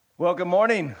Well, good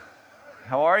morning.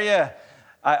 How are you?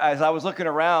 As I was looking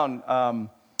around,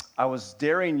 I was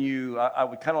daring you. I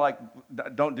would kind of like,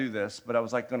 don't do this, but I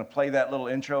was like going to play that little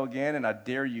intro again, and I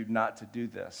dare you not to do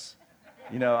this.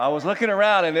 You know, I was looking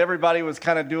around, and everybody was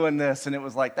kind of doing this, and it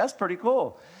was like, that's pretty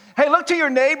cool. Hey, look to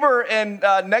your neighbor and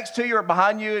next to you or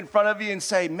behind you, in front of you, and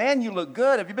say, man, you look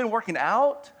good. Have you been working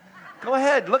out? Go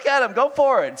ahead, look at him. Go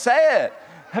for it. Say it.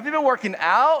 Have you been working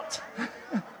out?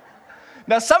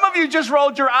 Now, some of you just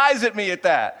rolled your eyes at me at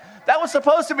that. That was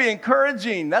supposed to be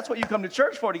encouraging. That's what you come to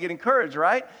church for, to get encouraged,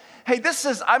 right? Hey,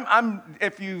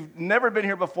 if you've never been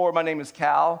here before, my name is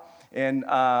Cal, and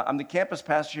I'm the campus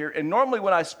pastor here. And normally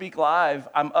when I speak live,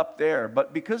 I'm up there.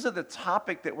 But because of the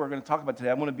topic that we're going to talk about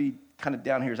today, I'm going to be kind of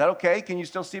down here. Is that okay? Can you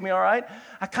still see me all right?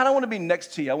 I kind of want to be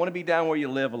next to you. I want to be down where you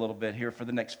live a little bit here for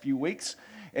the next few weeks.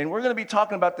 And we're going to be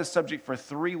talking about this subject for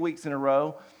 3 weeks in a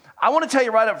row. I want to tell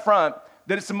you right up front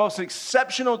that it's the most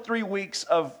exceptional 3 weeks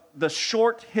of the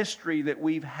short history that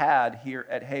we've had here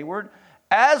at Hayward,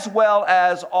 as well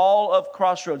as all of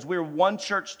Crossroads. We're one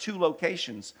church, two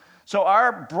locations. So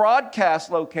our broadcast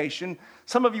location,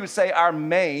 some of you would say our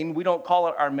main, we don't call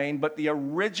it our main, but the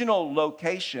original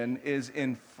location is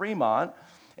in Fremont,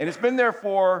 and it's been there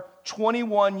for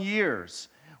 21 years.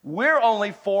 We're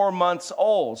only 4 months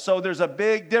old, so there's a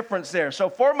big difference there. So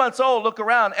 4 months old, look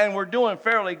around, and we're doing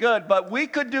fairly good, but we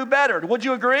could do better. Would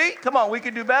you agree? Come on, we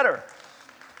could do better.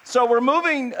 So we're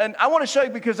moving, and I want to show you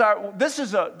because this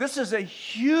is a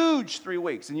huge 3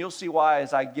 weeks, and you'll see why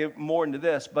as I give more into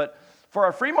this. But for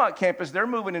our Fremont campus, they're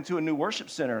moving into a new worship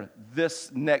center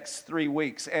this next 3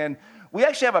 weeks, and we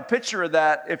actually have a picture of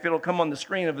that, if it'll come on the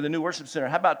screen, of the new worship center.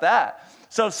 How about that?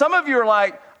 So some of you are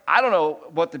like, I don't know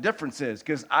what the difference is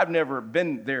because I've never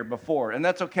been there before, and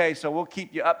that's okay. So we'll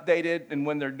keep you updated, and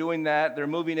when they're doing that, they're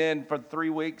moving in for 3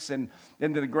 weeks, and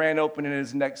into the grand opening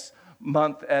is next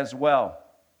month as well.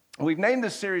 We've named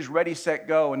this series Ready, Set,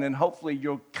 Go, and then hopefully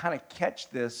you'll kind of catch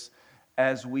this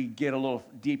as we get a little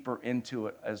deeper into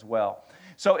it as well.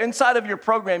 So inside of your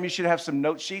program, you should have some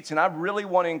note sheets, and I really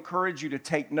want to encourage you to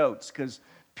take notes because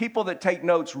people that take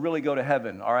notes really go to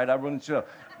heaven, all right? I want you to know.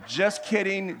 Just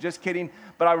kidding.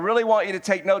 But I really want you to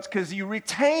take notes because you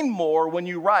retain more when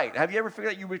you write. Have you ever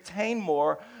figured out you retain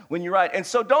more when you write? And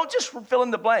so don't just fill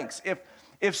in the blanks.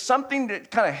 If something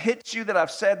that kind of hits you that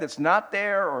I've said that's not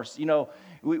there, or, you know,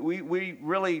 we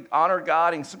really honor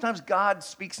God, and sometimes God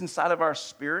speaks inside of our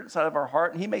spirit, inside of our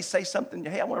heart, and he may say something,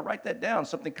 hey, I want to write that down.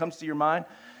 Something comes to your mind.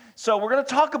 So we're going to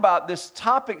talk about this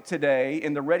topic today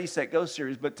in the Ready, Set, Go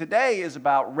series, but today is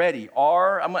about ready.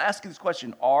 I'm going to ask you this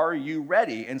question, are you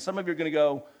ready? And some of you are going to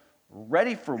go,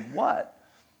 ready for what?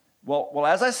 Well,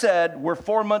 as I said, we're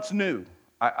 4 months new.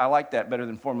 I like that better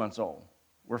than 4 months old.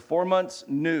 We're 4 months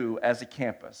new as a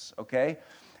campus, okay?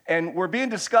 And we're being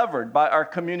discovered by our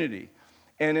community.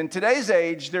 And in today's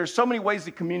age, there's so many ways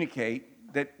to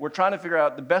communicate that we're trying to figure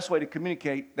out the best way to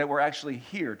communicate that we're actually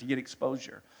here to get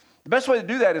exposure. The best way to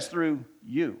do that is through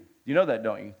you. You know that,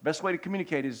 don't you? The best way to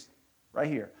communicate is right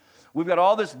here. We've got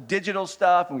all this digital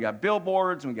stuff, and we got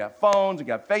billboards, and we got phones, we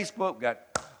got Facebook, we got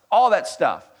all that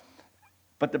stuff.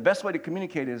 But the best way to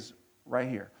communicate is right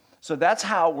here. So that's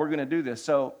how we're going to do this.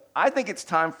 So I think it's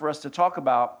time for us to talk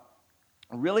about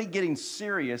really getting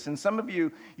serious. And some of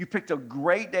you picked a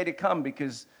great day to come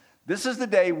because this is the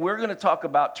day we're going to talk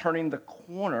about turning the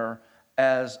corner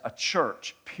as a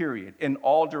church, period, in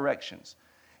all directions.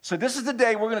 So this is the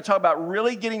day we're going to talk about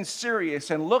really getting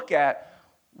serious and look at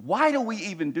why do we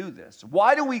even do this?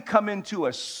 Why do we come into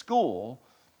a school,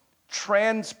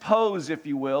 transpose, if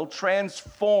you will,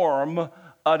 transform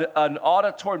an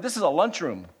auditorium? This is a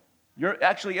lunchroom. You're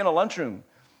actually in a lunchroom.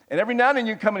 And every now and then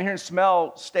you come in here and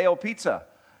smell stale pizza,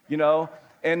 you know.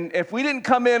 And if we didn't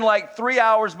come in like 3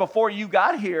 hours before you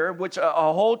got here, which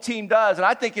a whole team does, and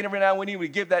I think every now and then we need to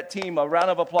give that team a round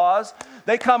of applause.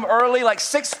 They come early, like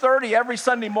 6:30 every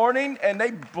Sunday morning, and they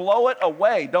blow it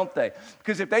away, don't they?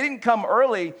 Because if they didn't come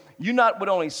early, you would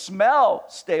only smell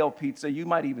stale pizza, you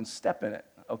might even step in it,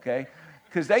 okay?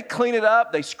 Because they clean it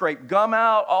up, they scrape gum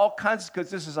out, all kinds,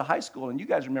 because this is a high school, and you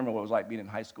guys remember what it was like being in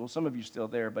high school. Some of you are still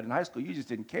there, but in high school, you just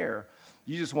didn't care.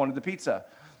 You just wanted the pizza.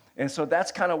 And so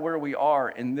that's kind of where we are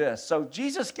in this. So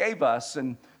Jesus gave us,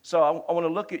 and so I want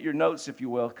to look at your notes, if you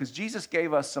will, because Jesus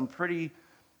gave us some pretty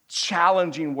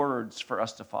challenging words for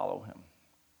us to follow him.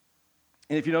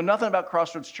 And if you know nothing about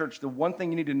Crossroads Church, the one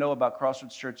thing you need to know about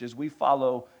Crossroads Church is we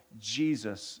follow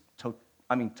Jesus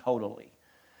totally.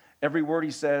 Every word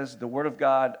he says, the word of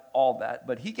God, all that.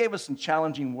 But he gave us some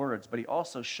challenging words, but he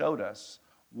also showed us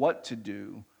what to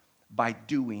do by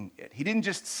doing it. He didn't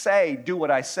just say, do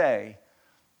what I say.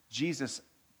 Jesus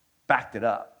backed it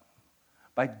up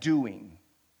by doing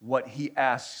what he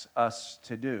asks us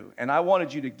to do. And I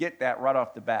wanted you to get that right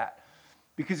off the bat.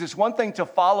 Because it's one thing to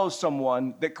follow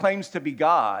someone that claims to be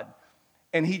God,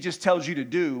 and he just tells you to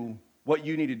do what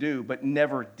you need to do, but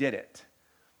never did it.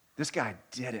 This guy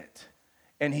did it.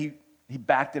 And he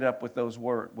backed it up with those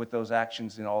words, with those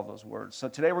actions and all those words. So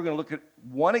today we're going to look at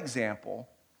one example,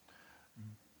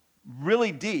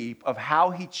 really deep, of how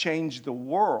he changed the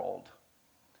world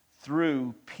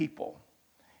through people.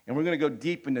 And we're going to go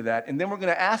deep into that. And then we're going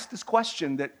to ask this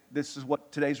question that this is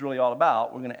what today's really all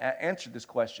about. We're going to answer this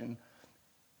question.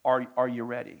 Are you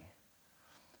ready?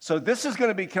 So this is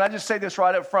going to be, can I just say this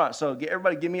right up front? So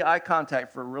everybody give me eye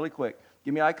contact for really quick.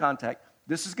 Give me eye contact.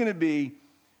 This is going to be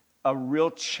a real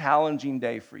challenging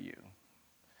day for you.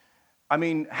 I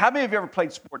mean, how many of you ever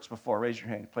played sports before? Raise your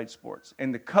hand. Played sports.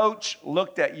 And the coach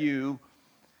looked at you.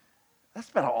 That's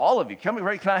about all of you. Can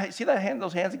I see that hand?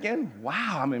 Those hands again?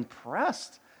 Wow, I'm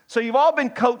impressed. So you've all been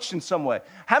coached in some way.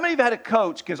 How many of you had a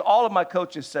coach? Because all of my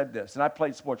coaches said this, and I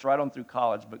played sports right on through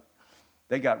college, but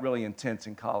they got really intense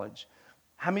in college.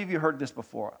 How many of you heard this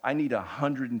before? I need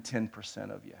 110%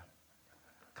 of you.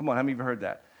 Come on, how many of you heard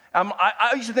that?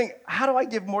 I used to think, how do I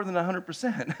give more than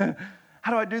 100%?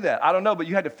 How do I do that? I don't know, but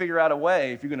you had to figure out a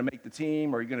way if you're going to make the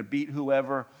team or you're going to beat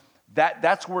whoever.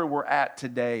 That's where we're at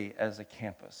today as a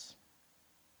campus.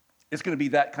 It's going to be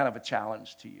that kind of a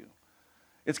challenge to you.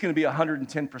 It's going to be a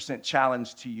 110%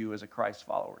 challenge to you as a Christ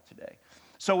follower today.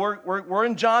 So we're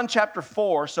in John chapter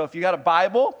 4. So if you got a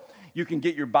Bible, you can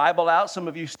get your Bible out. Some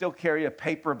of you still carry a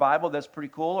paper Bible. That's pretty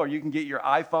cool. Or you can get your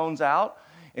iPhones out,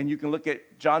 and you can look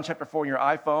at John chapter 4 on your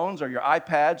iPhones or your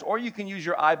iPads, or you can use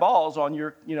your eyeballs on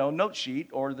your note sheet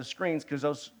or the screens, because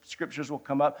those scriptures will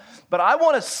come up. But I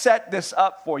want to set this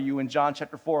up for you in John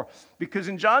chapter 4, because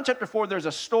in John chapter 4 there's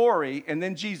a story, and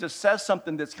then Jesus says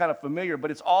something that's kind of familiar, but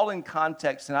it's all in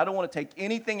context, and I don't want to take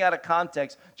anything out of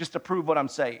context just to prove what I'm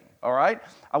saying, all right?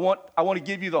 I want to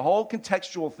give you the whole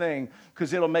contextual thing,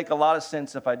 because it'll make a lot of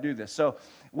sense if I do this. So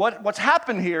what's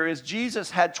happened here is Jesus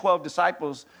had 12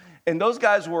 disciples. And those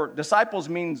guys disciples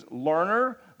means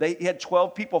learner. He had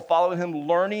 12 people following him,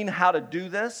 learning how to do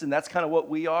this, and that's kind of what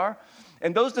we are.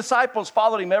 And those disciples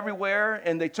followed him everywhere,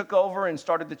 and they took over and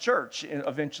started the church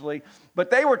eventually. But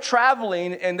they were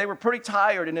traveling, and they were pretty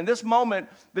tired. And in this moment,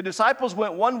 the disciples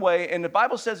went one way, and the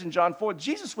Bible says in John 4,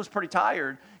 Jesus was pretty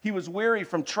tired. He was weary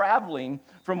from traveling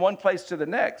from one place to the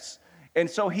next. And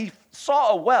so he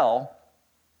saw a well,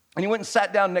 and he went and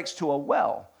sat down next to a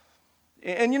well.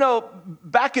 And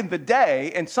back in the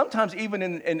day, and sometimes even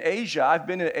in Asia, I've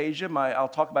been in Asia. I'll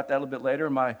talk about that a little bit later.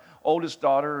 My oldest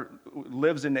daughter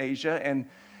lives in Asia.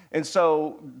 And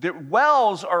so the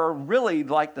wells are really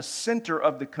like the center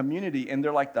of the community, and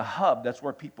they're like the hub. That's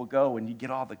where people go, and you get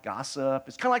all the gossip.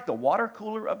 It's kind of like the water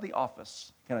cooler of the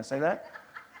office. Can I say that?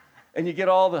 And you get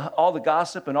all the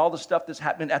gossip and all the stuff that's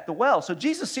happening at the well. So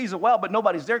Jesus sees a well, but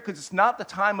nobody's there because it's not the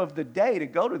time of the day to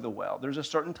go to the well. There's a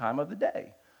certain time of the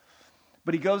day.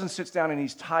 But he goes and sits down, and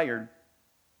he's tired.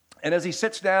 And as he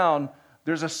sits down,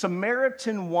 there's a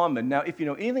Samaritan woman. Now, if you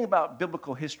know anything about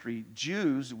biblical history,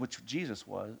 Jews, which Jesus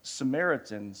was,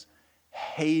 Samaritans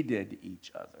hated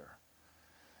each other.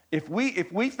 If we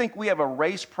think we have a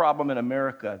race problem in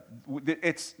America,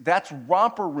 that's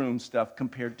romper room stuff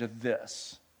compared to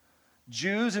this.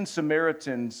 Jews and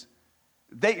Samaritans,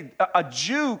 a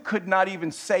Jew could not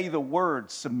even say the word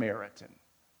Samaritan.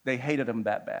 They hated him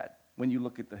that bad when you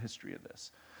look at the history of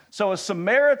this. So a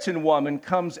Samaritan woman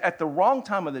comes at the wrong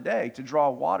time of the day to draw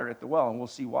water at the well, and we'll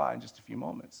see why in just a few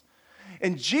moments.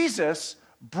 And Jesus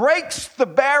breaks the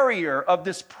barrier of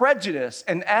this prejudice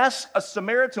and asks a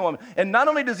Samaritan woman, and not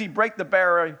only does he break the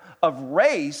barrier of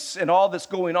race and all that's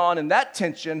going on in that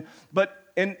tension, but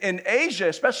in Asia,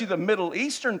 especially the Middle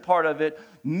Eastern part of it,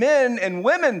 men and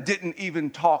women didn't even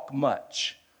talk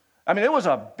much. I mean, it was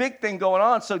a big thing going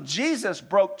on. So Jesus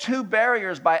broke two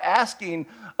barriers by asking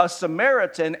a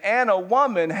Samaritan and a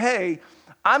woman, hey,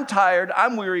 I'm tired,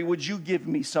 I'm weary, would you give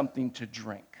me something to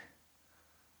drink?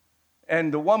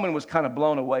 And the woman was kind of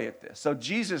blown away at this. So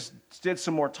Jesus did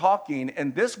some more talking,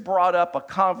 and this brought up a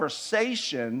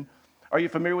conversation. Are you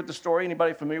familiar with the story?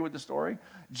 Anybody familiar with the story?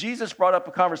 Jesus brought up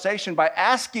a conversation by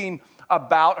asking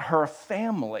about her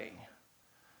family.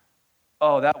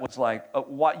 Oh, that was like,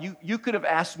 what? You could have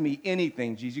asked me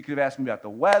anything, Jesus. You could have asked me about the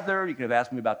weather. You could have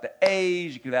asked me about the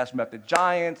age. You could have asked me about the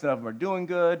Giants. None of them are doing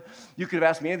good. You could have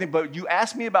asked me anything, but you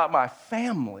asked me about my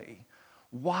family.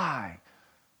 Why?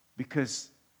 Because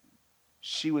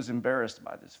she was embarrassed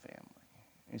by this family.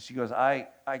 And she goes, I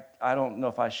don't know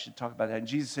if I should talk about that. And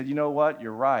Jesus said, you know what?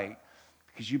 You're right,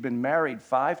 because you've been married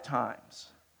 5 times.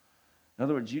 In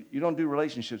other words, you don't do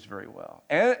relationships very well.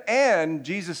 And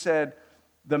Jesus said,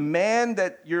 the man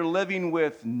that you're living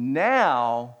with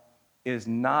now is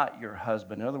not your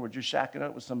husband. In other words, you're shacking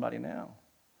up with somebody now,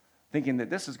 thinking that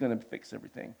this is going to fix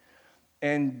everything.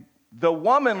 And the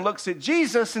woman looks at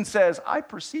Jesus and says, I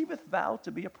perceiveth thou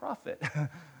to be a prophet.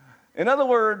 In other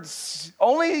words,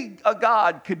 only a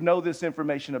God could know this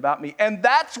information about me. And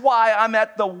that's why I'm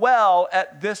at the well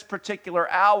at this particular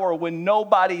hour when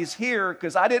nobody's here,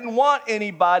 because I didn't want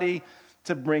anybody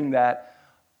to bring that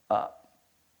up.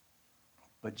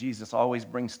 But Jesus always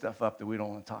brings stuff up that we don't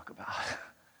want to talk about.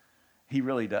 He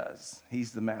really does.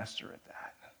 He's the master at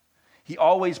that. He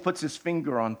always puts his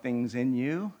finger on things in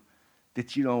you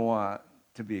that you don't want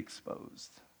to be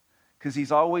exposed, because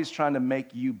he's always trying to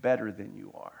make you better than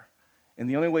you are. And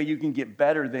the only way you can get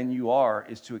better than you are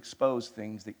is to expose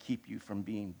things that keep you from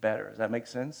being better. Does that make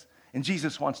sense? And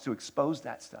Jesus wants to expose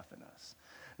that stuff in us.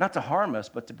 Not to harm us,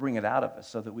 but to bring it out of us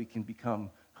so that we can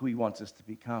become who he wants us to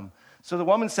become. So the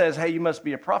woman says, hey, you must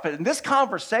be a prophet. And this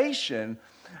conversation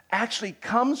actually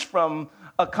comes from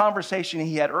a conversation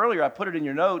he had earlier. I put it in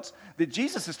your notes, that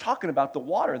Jesus is talking about the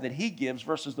water that he gives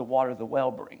versus the water the well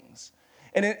brings.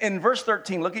 And in verse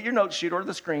 13, look at your note sheet or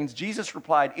the screens. Jesus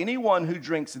replied, anyone who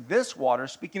drinks this water,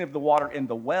 speaking of the water in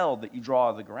the well that you draw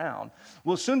out of the ground,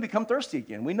 will soon become thirsty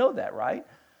again. We know that, right?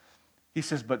 He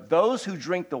says, but those who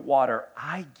drink the water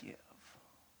I give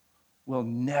will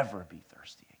never be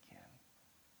thirsty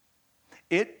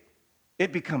again.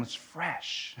 It becomes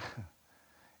fresh.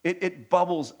 It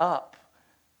bubbles up.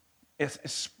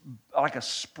 It's like a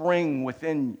spring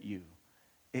within you.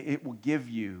 It will give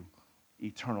you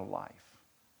eternal life.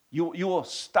 You will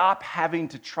stop having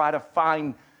to try to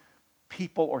find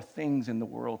people or things in the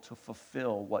world to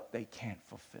fulfill what they can't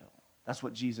fulfill. That's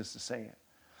what Jesus is saying.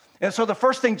 And so the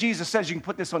first thing Jesus says, you can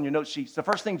put this on your note sheets, the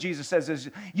first thing Jesus says is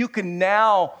you can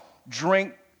now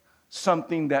drink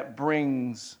something that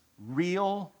brings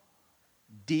real,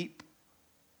 deep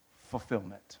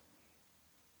fulfillment.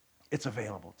 It's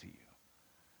available to you.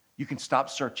 You can stop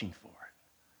searching for it.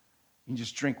 You can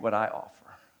just drink what I offer.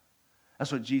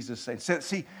 That's what Jesus said.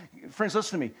 See, friends,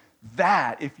 listen to me.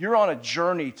 That, if you're on a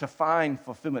journey to find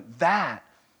fulfillment, that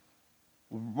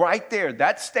right there,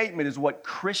 that statement is what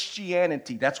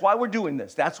Christianity, that's why we're doing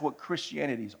this. That's what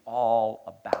Christianity is all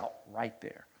about right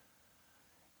there.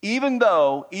 Even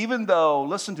though,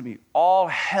 listen to me, all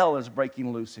hell is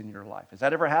breaking loose in your life. Has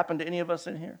that ever happened to any of us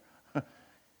in here?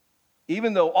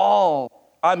 Even though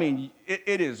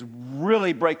it is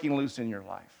really breaking loose in your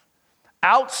life.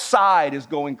 Outside is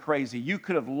going crazy. You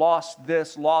could have lost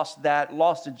this, lost that,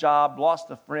 lost a job,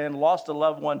 lost a friend, lost a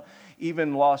loved one,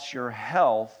 even lost your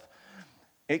health.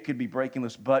 It could be breaking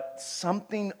loose. But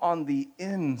something on the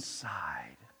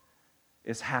inside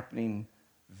is happening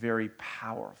very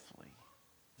powerfully.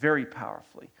 Very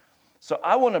powerfully. So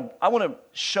I want to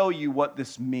show you what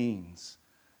this means.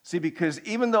 See, because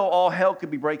even though all hell could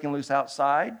be breaking loose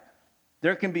outside,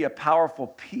 there can be a powerful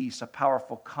peace, a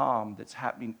powerful calm that's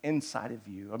happening inside of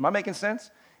you. Am I making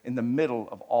sense? In the middle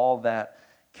of all that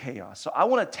chaos. So I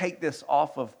want to take this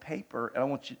off of paper, and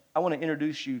I want to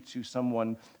introduce you to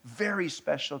someone very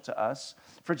special to us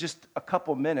for just a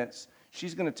couple minutes.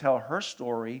 She's going to tell her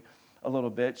story a little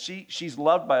bit. She's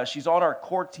loved by us. She's on our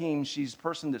core team. She's a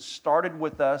person that started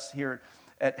with us here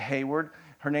at Hayward.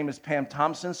 Her name is Pam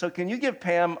Thompson. So can you give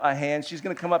Pam a hand? She's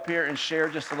going to come up here and share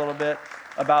just a little bit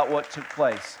about what took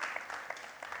place.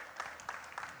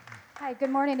 Hi, good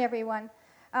morning, everyone.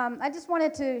 I just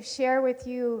wanted to share with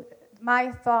you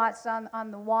my thoughts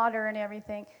on the water and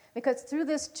everything, because through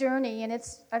this journey, and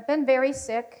I've been very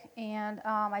sick, and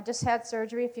I just had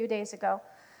surgery a few days ago,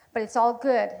 but it's all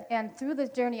good. And through this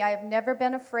journey, I have never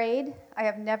been afraid. I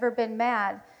have never been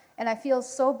mad, and I feel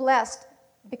so blessed.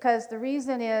 Because the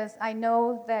reason is I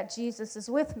know that Jesus is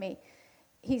with me.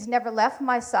 He's never left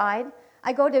my side.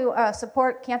 I go to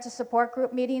cancer support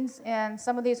group meetings, and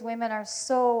some of these women are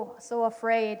so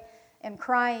afraid and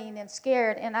crying and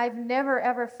scared, and I've never,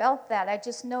 ever felt that. I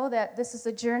just know that this is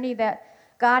a journey that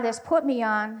God has put me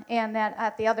on, and that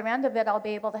at the other end of it, I'll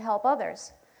be able to help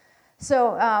others.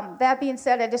 So that being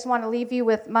said, I just want to leave you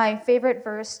with my favorite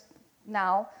verse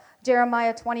now.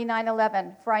 Jeremiah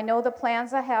 29:11, for I know the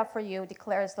plans I have for you,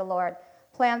 declares the Lord.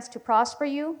 Plans to prosper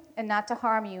you and not to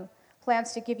harm you.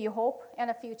 Plans to give you hope and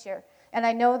a future. And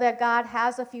I know that God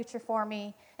has a future for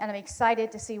me, and I'm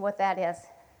excited to see what that is.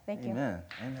 Thank you. Amen.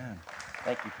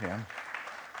 Thank you, Pam.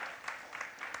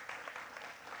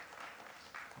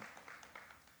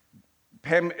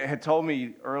 Pam had told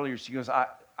me earlier, she goes,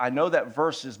 I know that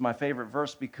verse is my favorite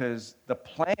verse because the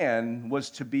plan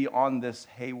was to be on this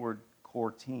Hayward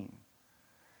core team.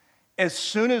 As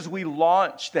soon as we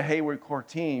launched the Hayward core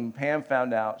team, Pam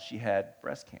found out she had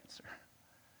breast cancer.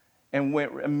 and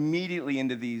went immediately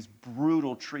into these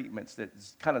brutal treatments that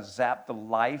kind of zapped the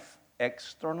life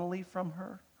externally from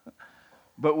her.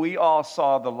 But we all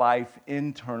saw the life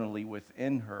internally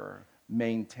within her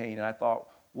maintained. And I thought,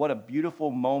 what a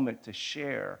beautiful moment to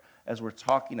share as we're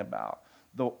talking about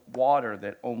the water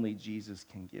that only Jesus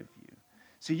can give you.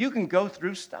 So you can go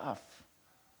through stuff.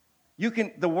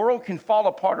 The world can fall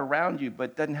apart around you,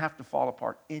 but it doesn't have to fall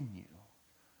apart in you.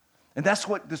 And that's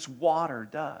what this water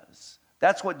does.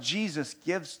 That's what Jesus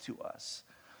gives to us.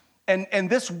 And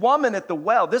this woman at the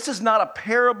well, this is not a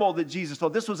parable that Jesus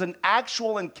told. This was an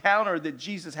actual encounter that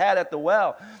Jesus had at the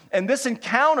well. And this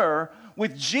encounter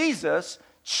with Jesus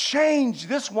changed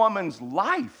this woman's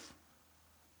life.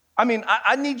 I mean,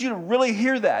 I need you to really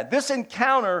hear that. This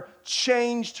encounter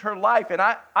changed her life. And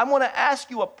I want to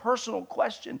ask you a personal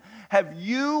question. Have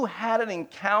you had an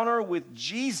encounter with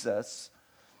Jesus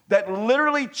that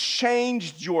literally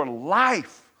changed your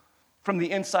life from the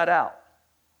inside out?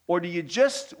 Or do you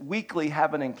just weekly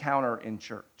have an encounter in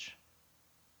church?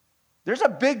 There's a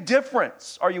big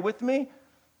difference. Are you with me?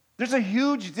 There's a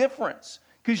huge difference.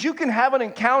 Because you can have an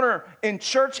encounter in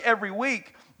church every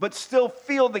week, but still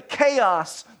feel the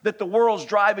chaos that the world's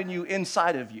driving you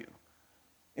inside of you.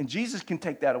 And Jesus can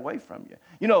take that away from you.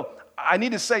 You know, I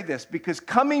need to say this because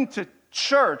coming to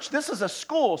church, this is a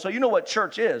school, so you know what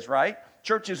church is, right?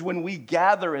 Church is when we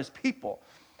gather as people.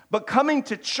 But coming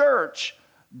to church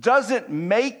doesn't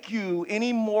make you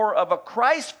any more of a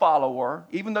Christ follower,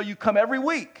 even though you come every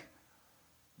week,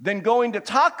 than going to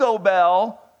Taco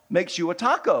Bell makes you a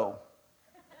taco.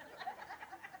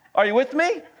 Are you with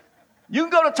me? You can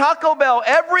go to Taco Bell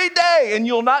every day and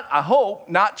you'll not, I hope,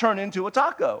 not turn into a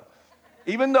taco.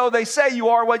 Even though they say you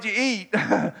are what you eat,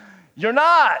 you're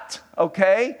not,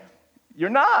 okay? You're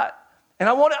not. And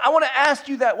I want to ask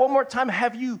you that one more time.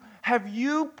 Have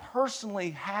you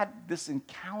personally had this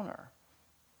encounter?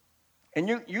 And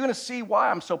you're going to see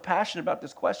why I'm so passionate about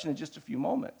this question in just a few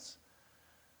moments.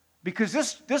 Because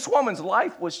this woman's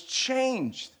life was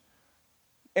changed.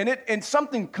 And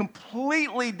something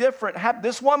completely different happened.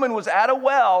 This woman was at a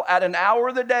well at an hour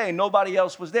of the day and nobody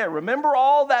else was there. Remember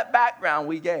all that background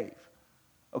we gave.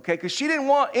 Okay, because she didn't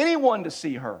want anyone to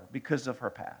see her because of her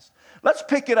past. Let's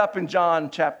pick it up in John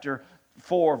chapter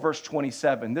 4, verse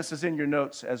 27. This is in your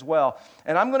notes as well.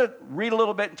 And I'm going to read a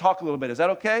little bit and talk a little bit. Is that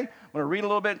okay? I'm going to read a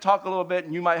little bit and talk a little bit,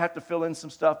 and you might have to fill in some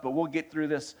stuff, but we'll get through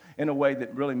this in a way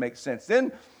that really makes sense.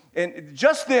 And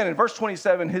just then, in verse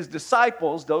 27, his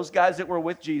disciples, those guys that were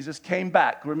with Jesus, came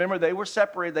back. Remember, they were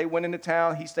separated. They went into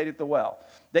town. He stayed at the well.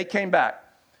 They came back.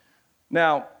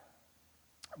 Now,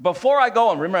 before I go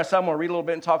on, remember I said I'm going to read a little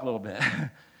bit and talk a little bit.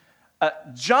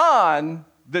 John,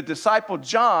 the disciple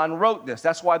John, wrote this.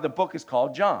 That's why the book is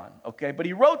called John, okay? But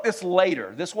he wrote this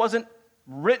later. This wasn't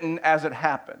written as it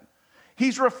happened.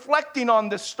 He's reflecting on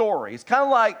this story. It's kind of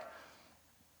like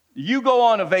you go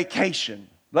on a vacation.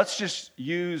 Let's just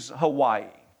use Hawaii.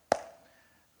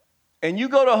 And you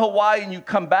go to Hawaii and you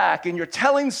come back and you're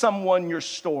telling someone your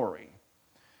story.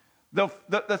 The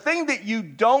thing that you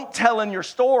don't tell in your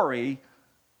story,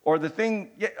 or the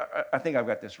thing, yeah, I think I've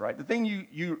got this right. The thing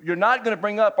you're not going to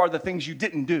bring up are the things you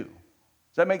didn't do.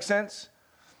 Does that make sense?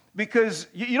 Because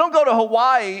you don't go to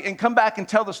Hawaii and come back and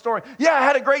tell the story. Yeah, I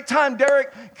had a great time,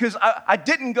 Derek, because I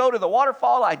didn't go to the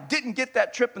waterfall. I didn't get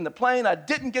that trip in the plane. I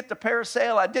didn't get the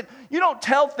parasail. You don't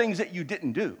tell things that you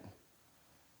didn't do.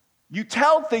 You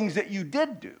tell things that you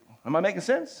did do. Am I making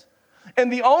sense?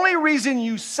 And the only reason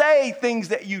you say things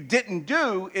that you didn't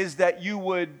do is that you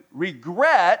would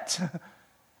regret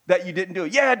that you didn't do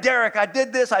it. Yeah, Derek, I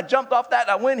did this. I jumped off that.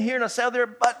 I went here and I sailed there.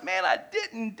 But, man,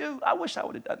 I wish I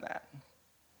would have done that.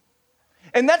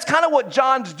 And that's kind of what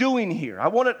John's doing here. I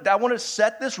want to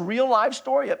set this real life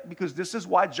story up because this is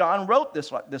why John wrote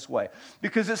this way.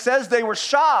 Because it says they were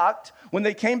shocked when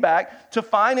they came back to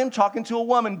find him talking to a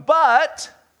woman.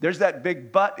 But, there's that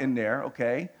big but in there,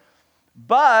 okay?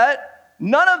 But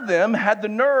none of them had the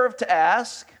nerve to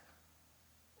ask,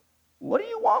 what do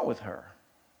you want with her?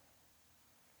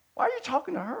 Why are you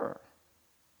talking to her?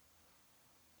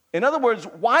 In other words,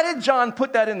 why did John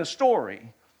put that in the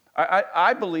story?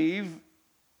 I believe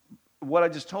what I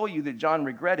just told you, that John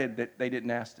regretted that they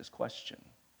didn't ask this question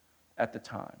at the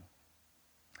time.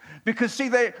 Because see,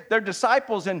 they're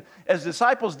disciples, and as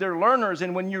disciples, they're learners.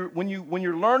 And when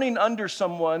you're learning under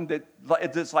someone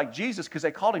that's like Jesus, because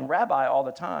they called him rabbi all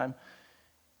the time,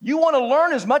 you want to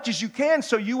learn as much as you can,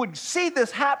 so you would see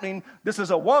this happening. This is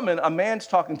a woman, a man's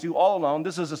talking to all alone.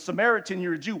 This is a Samaritan,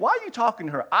 you're a Jew. Why are you talking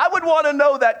to her? I would want to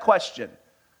know that question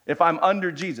if I'm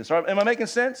under Jesus. Am I making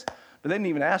sense? But they didn't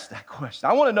even ask that question.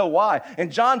 I want to know why.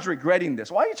 And John's regretting this.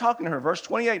 Why are you talking to her? Verse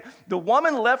 28, the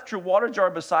woman left her water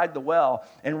jar beside the well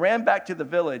and ran back to the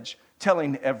village,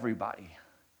 telling everybody.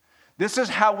 This is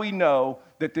how we know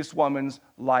that this woman's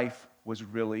life was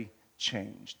really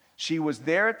changed. She was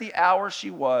there at the hour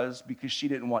she was because she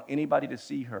didn't want anybody to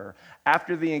see her.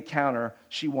 After the encounter,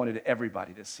 she wanted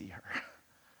everybody to see her.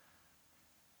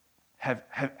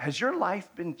 Has your life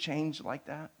been changed like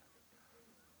that?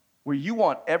 Where you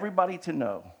want everybody to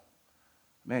know,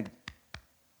 man,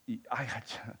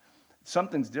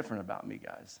 something's different about me,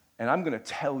 guys. And I'm going to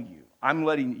tell you. I'm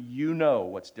letting you know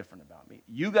what's different about me.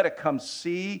 You got to come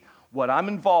see what I'm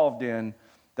involved in.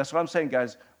 That's what I'm saying,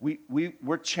 guys.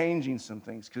 We're changing some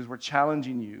things because we're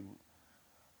challenging you.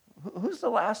 Who's the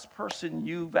last person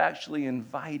you've actually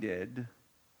invited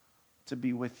to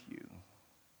be with you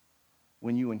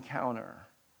when you encounter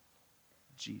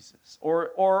Jesus?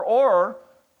 Or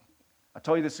I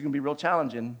told you this is going to be real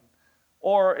challenging.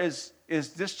 Or is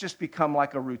this just become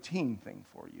like a routine thing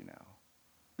for you now?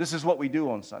 This is what we do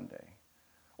on Sunday.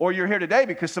 Or you're here today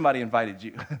because somebody invited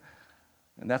you.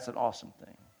 And that's an awesome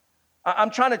thing.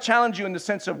 I'm trying to challenge you in the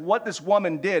sense of what this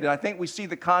woman did, and I think we see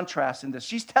the contrast in this.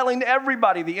 She's telling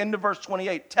everybody, the end of verse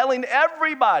 28, telling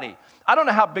everybody. I don't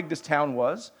know how big this town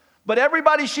was, but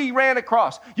everybody she ran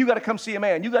across, you got to come see a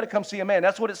man. You got to come see a man.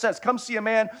 That's what it says. Come see a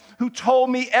man who told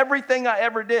me everything I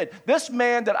ever did. This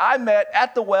man that I met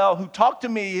at the well who talked to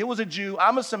me, he was a Jew.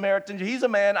 I'm a Samaritan. He's a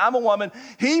man. I'm a woman.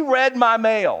 He read my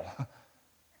mail.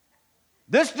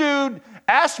 This dude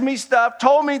asked me stuff,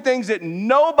 told me things that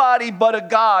nobody but a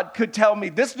God could tell me.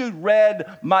 This dude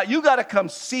read you got to come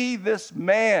see this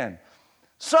man.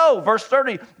 So, verse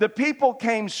 30, the people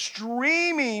came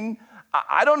streaming.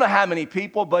 I don't know how many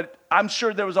people, but I'm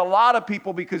sure there was a lot of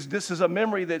people because this is a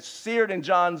memory that's seared in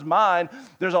John's mind.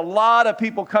 There's a lot of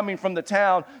people coming from the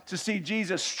town to see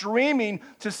Jesus, streaming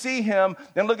to see him.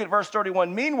 Then look at verse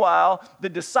 31. Meanwhile, the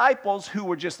disciples who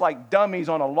were just like dummies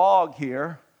on a log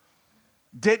here,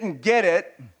 didn't get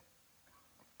it,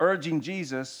 urging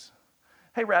Jesus,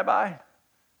 hey, Rabbi,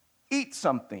 eat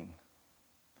something.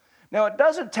 Now, it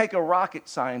doesn't take a rocket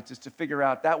scientist to figure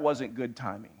out that wasn't good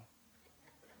timing.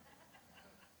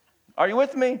 Are you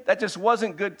with me? That just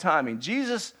wasn't good timing.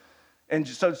 Jesus, and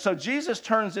so Jesus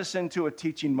turns this into a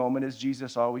teaching moment, as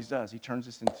Jesus always does. He turns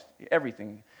this into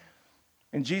everything.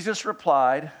 And Jesus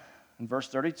replied in verse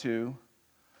 32,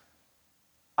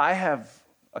 I have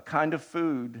a kind of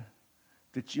food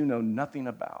that you know nothing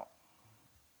about.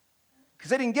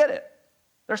 Because they didn't get it.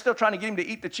 They're still trying to get him to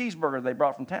eat the cheeseburger they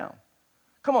brought from town.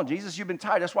 Come on, Jesus, you've been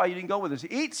tired. That's why you didn't go with us.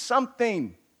 Eat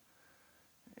something.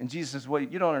 And Jesus says, well,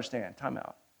 you don't understand. Time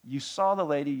out. You saw the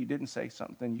lady. You didn't say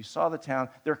something. You saw the town.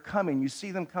 They're coming. You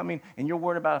see them coming, and you're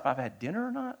worried about if I've had dinner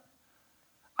or not?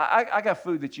 I got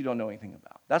food that you don't know anything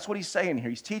about. That's what he's saying here.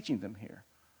 He's teaching them here.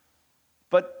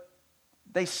 But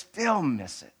they still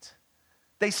miss it.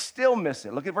 They still miss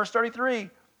it. Look at verse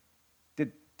 33.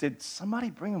 Did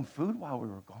somebody bring them food while we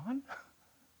were gone?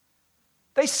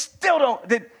 They still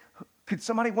don't. Could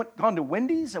somebody gone to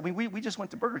Wendy's? I mean, we just went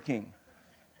to Burger King.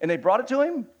 And they brought it to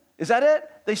him? Is that it?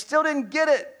 They still didn't get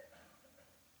it.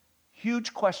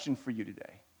 Huge question for you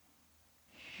today.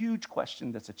 Huge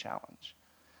question that's a challenge.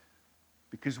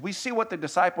 Because we see what the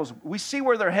disciples, we see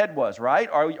where their head was, right?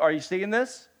 Are you seeing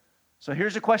this? So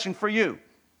here's a question for you.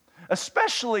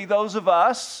 Especially those of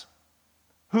us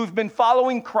who've been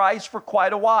following Christ for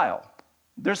quite a while.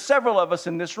 There's several of us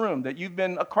in this room that you've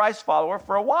been a Christ follower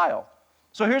for a while.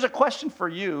 So here's a question for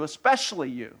you, especially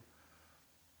you.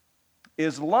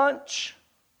 Is lunch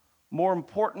more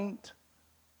important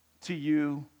to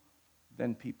you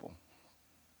than people?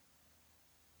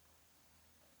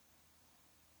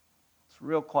 It's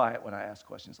real quiet when I ask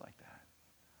questions like that.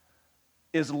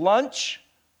 Is lunch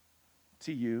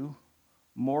to you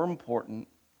more important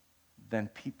than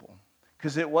people?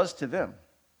 Because it was to them.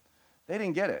 They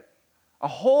didn't get it. A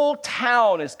whole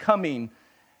town is coming,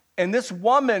 and this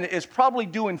woman is probably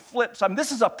doing flips. I mean,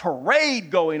 this is a parade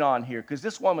going on here because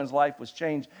this woman's life was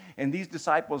changed, and these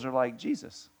disciples are like,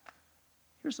 Jesus,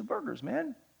 here's the burgers,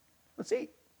 man. Let's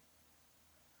eat.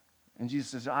 And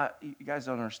Jesus says, you guys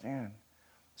don't understand.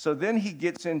 So then he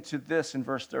gets into this in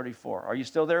verse 34. Are you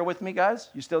still there with me, guys?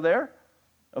 You still there?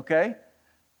 Okay.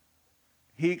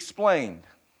 He explained.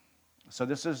 So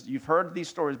this is, you've heard these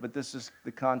stories, but this is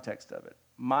the context of it.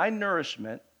 My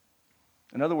nourishment,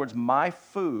 in other words, my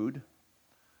food,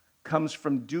 comes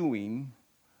from doing.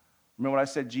 Remember when I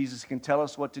said Jesus can tell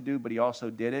us what to do, but he also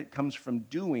did it? Comes from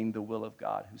doing the will of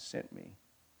God who sent me.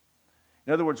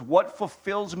 In other words, what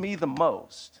fulfills me the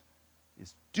most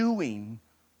is doing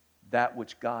that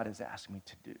which God has asked me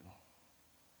to do.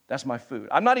 That's my food.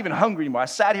 I'm not even hungry anymore. I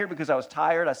sat here because I was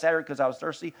tired. I sat here because I was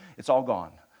thirsty. It's all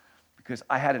gone because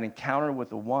I had an encounter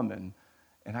with a woman,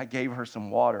 and I gave her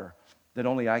some water that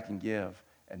only I can give,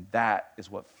 and that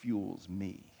is what fuels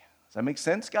me. Does that make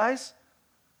sense, guys?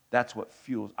 That's what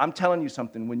fuels. I'm telling you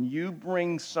something. When you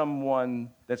bring someone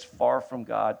that's far from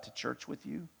God to church with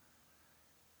you,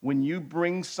 when you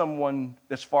bring someone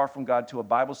that's far from God to a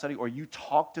Bible study, or you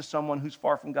talk to someone who's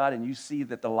far from God and you see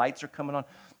that the lights are coming on,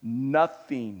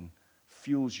 nothing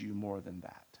fuels you more than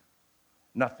that.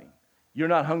 Nothing. You're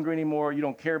not hungry anymore. You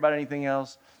don't care about anything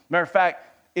else. Matter of fact,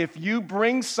 if you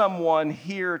bring someone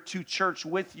here to church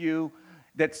with you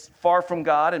that's far from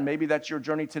God, and maybe that's your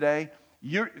journey today,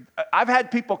 I've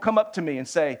had people come up to me and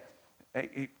say,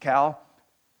 hey Cal,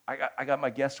 I got my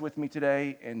guests with me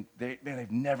today, and they've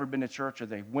never been to church, or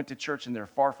they went to church and they're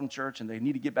far from church and they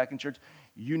need to get back in church.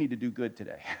 You need to do good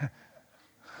today.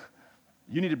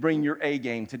 You need to bring your A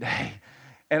game today.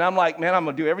 And I'm like, man, I'm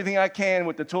going to do everything I can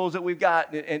with the tools that we've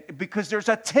got, and because there's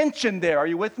a tension there. Are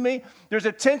you with me? There's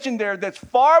a tension there that's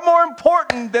far more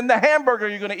important than the hamburger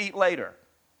you're going to eat later.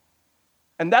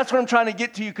 And that's what I'm trying to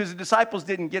get to you, because the disciples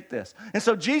didn't get this. And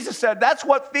so Jesus said, that's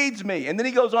what feeds me. And then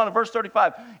he goes on in verse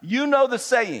 35. You know the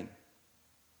saying,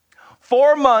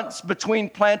 4 months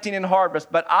between planting and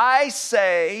harvest. But I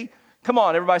say, come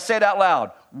on, everybody say it out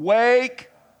loud. Wake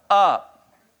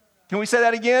up. Can we say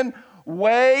that again?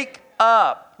 Wake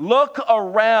up. Look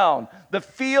around. The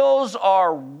fields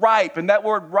are ripe. And that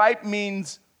word ripe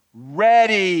means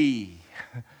ready.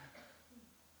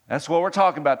 That's what we're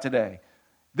talking about today.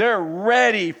 They're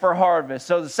ready for harvest.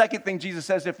 So the second thing Jesus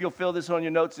says, if you'll fill this on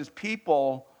your notes, is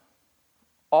people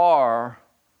are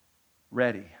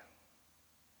ready.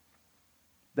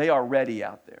 They are ready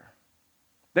out there.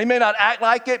 They may not act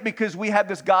like it because we have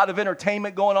this God of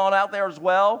entertainment going on out there as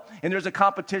well. And there's a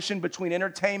competition between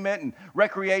entertainment and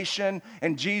recreation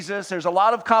and Jesus. There's a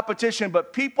lot of competition,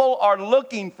 but people are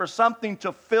looking for something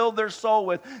to fill their soul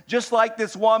with. Just like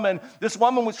this woman. This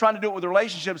woman was trying to do it with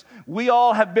relationships. We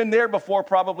all have been there before,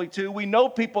 probably too. We know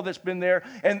people that's been there.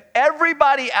 And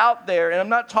everybody out there, and I'm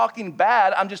not talking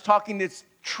bad, I'm just talking it's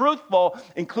truthful,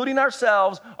 including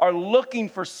ourselves, are looking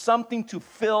for something to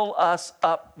fill us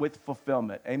up with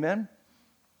fulfillment. Amen?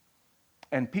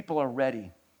 And people are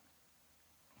ready.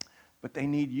 But they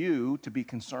need you to be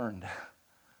concerned.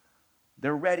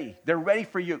 They're ready. They're ready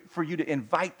for you to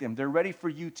invite them. They're ready for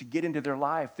you to get into their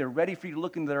life. They're ready for you to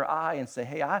look into their eye and say,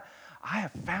 hey, I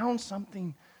have found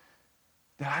something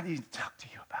that I need to talk to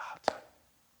you about.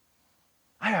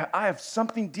 I have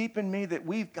something deep in me that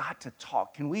we've got to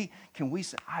talk. Can we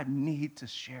say, I need to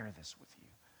share this with you?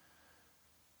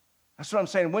 That's what I'm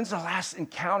saying. When's the last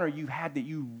encounter you had that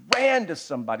you ran to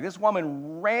somebody? This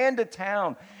woman ran to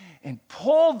town and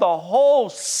pulled the whole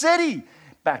city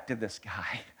back to this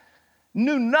guy.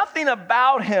 Knew nothing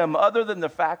about him other than the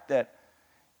fact that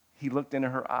he looked into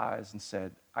her eyes and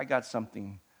said, I got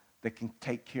something that can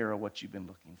take care of what you've been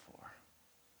looking for.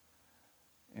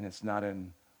 And it's not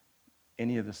in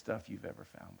any of the stuff you've ever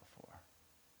found before.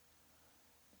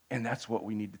 And that's what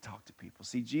we need to talk to people.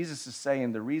 See, Jesus is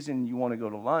saying the reason you want to go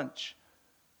to lunch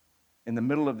in the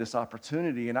middle of this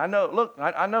opportunity, and I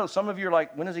know some of you are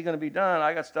like, when is he going to be done?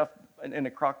 I got stuff in the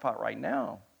crock pot right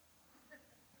now.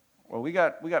 Well, we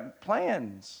got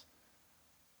plans.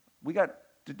 We got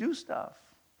to do stuff.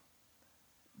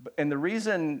 And the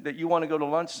reason that you want to go to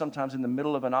lunch sometimes in the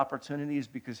middle of an opportunity is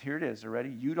because here it is already.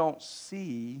 You don't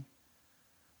see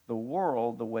the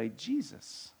world the way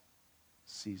Jesus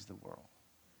sees the world.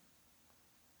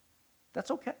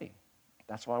 That's okay.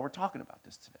 That's why we're talking about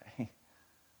this today.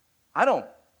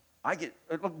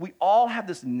 Look, we all have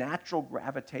this natural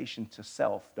gravitation to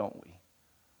self, don't we?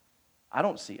 I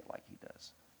don't see it like he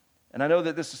does. And I know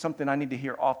that this is something I need to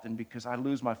hear often because I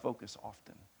lose my focus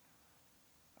often.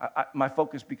 My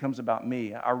focus becomes about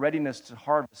me. Our readiness to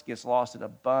harvest gets lost at a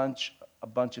bunch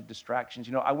of distractions.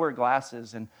 You know, I wear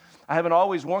glasses, and I haven't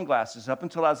always worn glasses. Up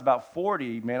until I was about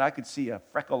 40, man, I could see a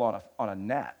freckle on a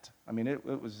gnat. I mean, it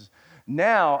was.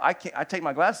 Now I take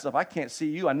my glasses off. I can't see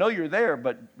you. I know you're there,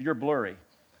 but you're blurry.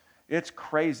 It's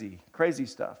crazy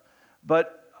stuff.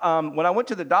 But when I went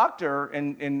to the doctor,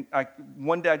 and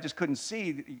one day I just couldn't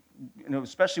see, you know,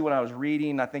 especially when I was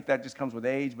reading. I think that just comes with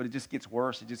age, but it just gets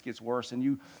worse. It just gets worse. And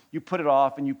you put it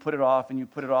off, and you put it off, and you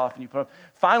put it off, and you put it off.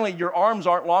 Finally, your arms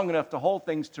aren't long enough to hold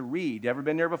things to read. Ever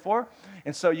been there before?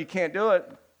 And so you can't do it.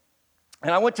 And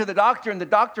I went to the doctor, and the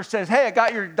doctor says, hey, I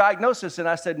got your diagnosis. And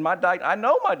I said, I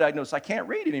know my diagnosis. I can't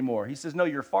read anymore. He says, no,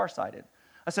 you're farsighted.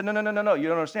 I said, no, you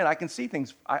don't understand. I can see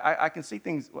things. I can see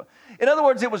things. In other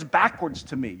words, it was backwards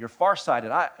to me. You're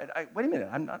farsighted. Wait a minute.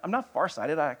 I'm not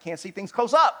farsighted. I can't see things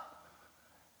close up.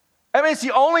 I mean, it's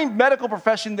the only medical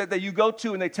profession that you go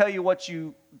to and they tell you what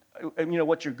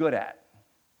what you're good at.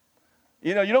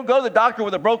 You don't go to the doctor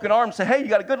with a broken arm and say, hey, you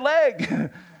got a good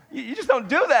leg. you just don't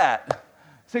do that.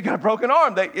 So you got a broken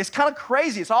arm. It's kind of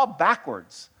crazy. It's all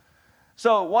backwards.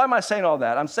 So why am I saying all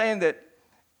that? I'm saying that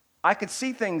I could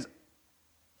see things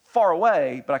far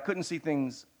away, but I couldn't see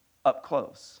things up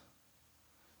close.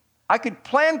 I could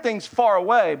plan things far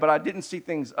away, but I didn't see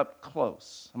things up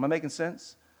close. Am I making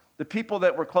sense? The people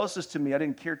that were closest to me, I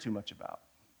didn't care too much about.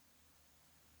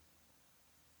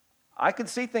 I could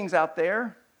see things out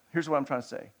there. Here's what I'm trying to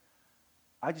say.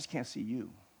 I just can't see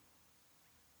you.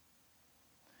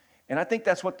 And I think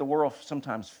that's what the world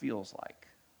sometimes feels like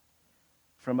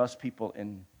from us people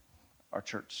in our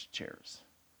church chairs.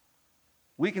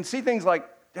 We can see things like,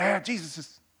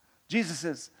 Jesus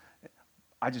is,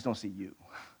 I just don't see you.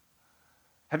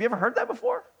 Have you ever heard that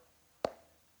before?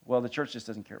 Well, the church just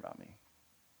doesn't care about me.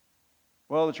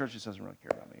 Well, the church just doesn't really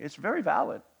care about me. It's very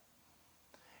valid.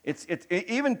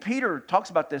 Even Peter talks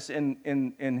about this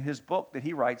in his book that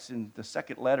he writes in the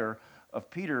second letter of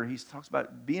Peter. He talks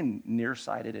about being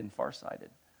nearsighted and farsighted.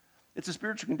 It's a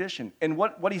spiritual condition. And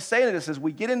what he's saying to this is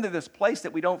we get into this place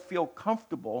that we don't feel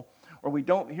comfortable, or we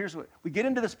get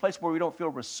into this place where we don't feel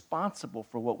responsible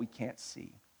for what we can't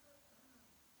see.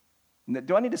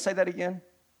 Do I need to say that again?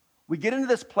 We get into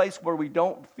this place where we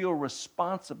don't feel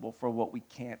responsible for what we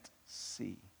can't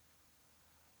see.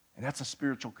 And that's a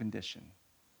spiritual condition.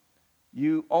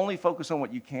 You only focus on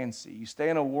what you can see. You stay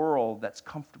in a world that's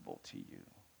comfortable to you.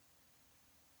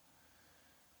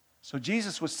 So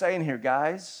Jesus was saying here,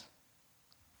 guys,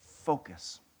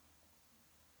 focus.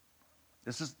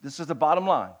 This is the bottom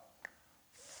line.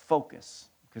 Focus.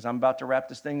 Because I'm about to wrap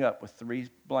this thing up with 3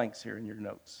 blanks here in your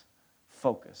notes.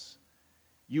 Focus.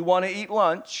 You want to eat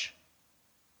lunch,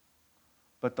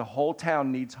 but the whole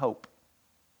town needs hope.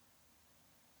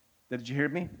 Did you hear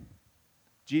me?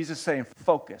 Jesus saying,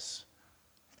 focus.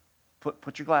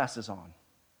 Put your glasses on.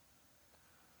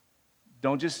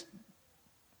 Don't just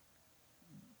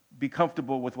be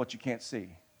comfortable with what you can't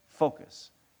see.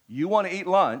 Focus. You want to eat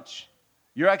lunch.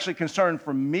 You're actually concerned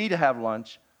for me to have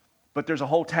lunch, but there's a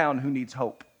whole town who needs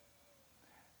hope.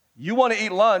 You want to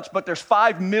eat lunch, but there's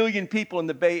 5 million people in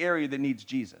the Bay Area that needs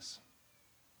Jesus.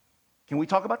 Can we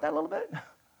talk about that a little bit?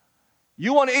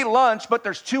 You want to eat lunch, but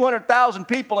there's 200,000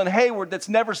 people in Hayward that's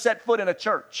never set foot in a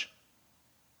church.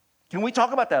 Can we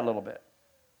talk about that a little bit?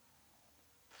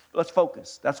 Let's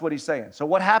focus. That's what he's saying. So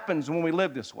what happens when we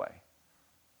live this way?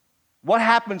 What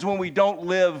happens when we don't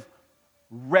live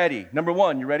ready? Number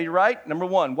one, you ready to write? Number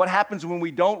one, what happens when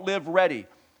we don't live ready?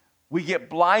 We get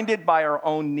blinded by our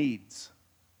own needs.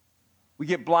 We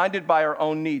get blinded by our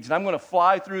own needs. And I'm going to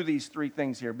fly through these 3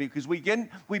 things here because we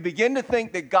begin to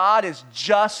think that God is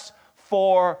just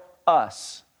for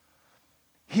us.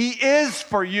 He is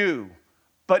for you,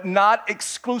 but not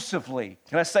exclusively.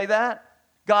 Can I say that?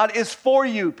 God is for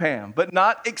you, Pam, but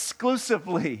not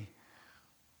exclusively.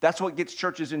 That's what gets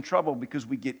churches in trouble because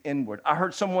we get inward. I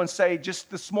heard someone say just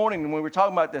this morning when we were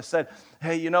talking about this, said,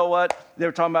 hey, you know what? They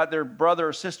were talking about their brother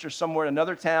or sister somewhere in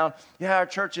another town. Yeah, our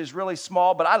church is really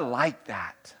small, but I like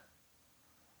that.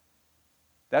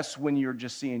 That's when you're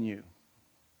just seeing you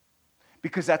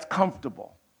because that's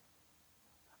comfortable.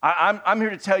 I'm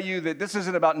here to tell you that this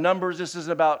isn't about numbers. This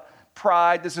isn't about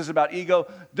pride. This isn't about ego.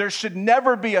 There should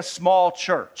never be a small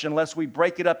church unless we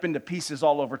break it up into pieces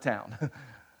all over town.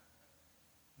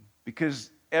 Because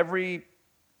every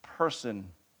person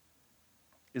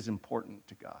is important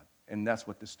to God, and that's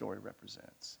what this story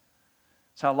represents.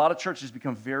 It's how a lot of churches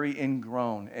become very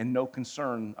ingrown and no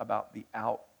concern about the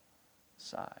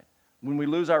outside. When we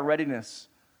lose our readiness,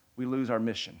 we lose our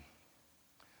mission.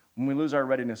 When we lose our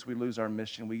readiness, we lose our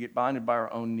mission. We get blinded by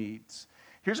our own needs.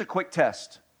 Here's a quick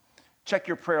test. Check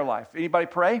your prayer life. Anybody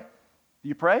pray? Do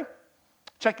you pray?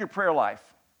 Check your prayer life.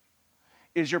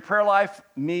 Is your prayer life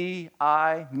me,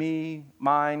 I, me,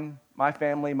 mine, my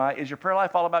family, is your prayer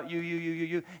life all about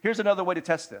you? Here's another way to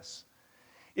test this.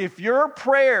 If your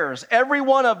prayers, every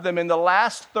one of them in the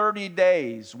last 30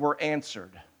 days were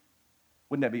answered,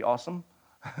 wouldn't that be awesome?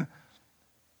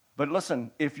 But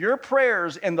listen, if your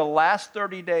prayers in the last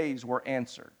 30 days were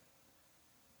answered,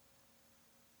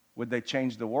 would they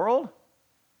change the world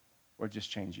or just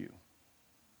change you?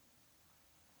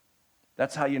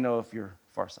 That's how you know if you're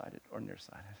farsighted or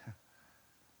nearsighted.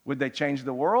 Would they change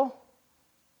the world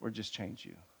or just change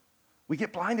you? We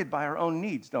get blinded by our own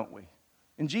needs, don't we?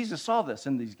 And Jesus saw this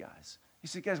in these guys. He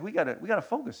said, guys, we gotta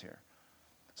focus here.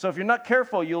 So if you're not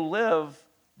careful, you'll live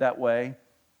that way,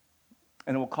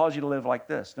 and it will cause you to live like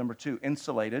this. Number 2,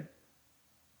 insulated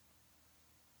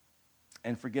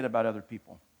and forget about other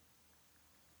people.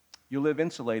 You'll live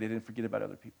insulated and forget about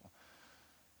other people.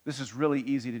 This is really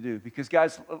easy to do because,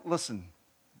 guys, listen,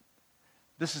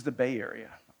 this is the Bay Area.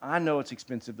 I know it's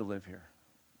expensive to live here.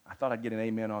 I thought I'd get an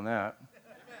amen on that.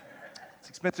 It's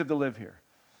expensive to live here.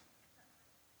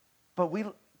 But we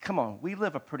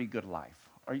live a pretty good life.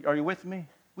 Are you with me?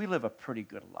 We live a pretty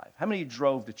good life. How many of you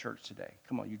drove to church today?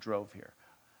 Come on, you drove here.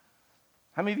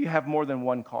 How many of you have more than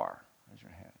one car? Raise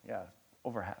your hand. Yeah,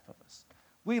 over half of us.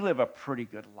 We live a pretty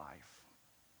good life.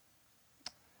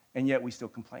 And yet we still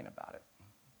complain about it.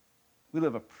 We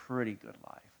live a pretty good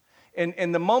life.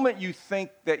 And the moment you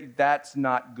think that that's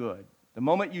not good, the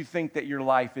moment you think that your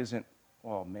life isn't,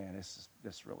 oh man,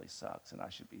 this really sucks and I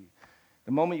should be,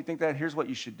 the moment you think that, here's what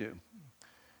you should do.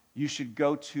 You should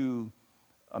go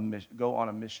on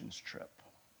a missions trip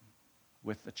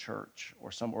with the church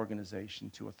or some organization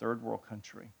to a third world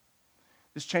country.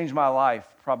 This changed my life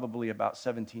probably about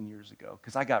 17 years ago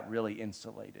because I got really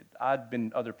insulated. I'd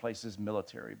been other places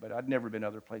military, but I'd never been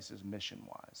other places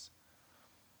mission-wise.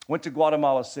 Went to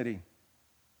Guatemala City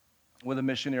with a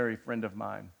missionary friend of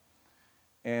mine.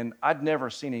 And I'd never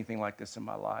seen anything like this in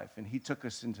my life. And he took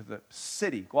us into the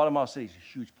city. Guatemala City is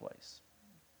a huge place.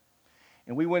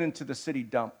 And we went into the city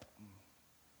dump.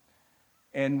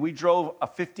 And we drove a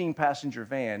 15-passenger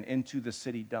van into the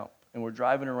city dump. And we're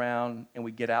driving around, and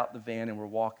we get out the van, and we're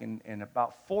walking. And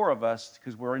about four of us,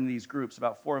 because we're in these groups,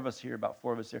 about four of us here, about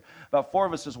four of us here. About four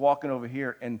of us is walking over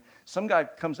here, and some guy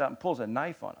comes out and pulls a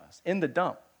knife on us in the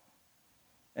dump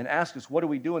and asks us, what are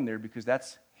we doing there? Because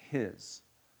that's his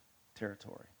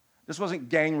territory. This wasn't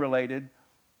gang related.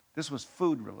 This was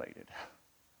food related.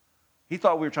 He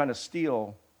thought we were trying to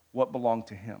steal what belonged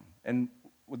to him. And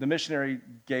the missionary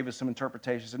gave us some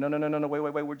interpretation. He said, no, wait,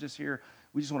 we're just here.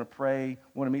 We just want to pray.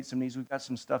 We want to meet some needs. We've got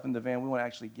some stuff in the van we want to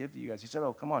actually give to you guys. He said,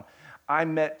 oh, come on. I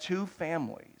met two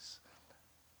families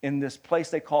in this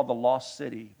place they call the Lost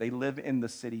City. They live in the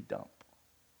city dump.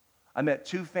 I met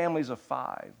two families of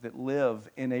 5 that live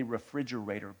in a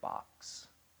refrigerator box.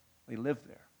 They live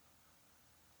there.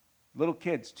 Little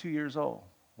kids, 2 years old.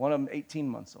 One of them 18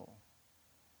 months old.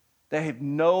 They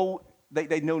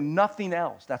know nothing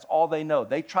else. That's all they know.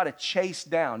 They try to chase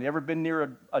down. You ever been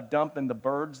near a dump and the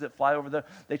birds that fly over there?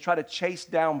 They try to chase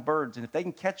down birds. And if they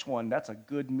can catch one, that's a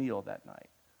good meal that night.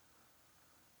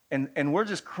 And we're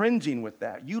just cringing with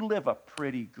that. You live a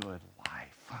pretty good life.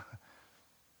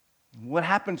 What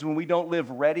happens when we don't live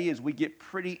ready is we get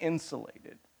pretty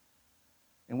insulated.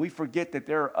 And we forget that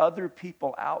there are other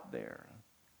people out there,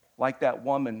 like that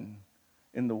woman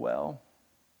in the well,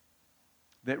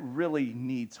 that really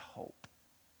needs hope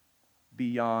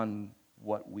beyond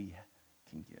what we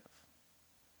can give.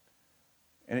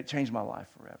 And it changed my life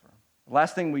forever. The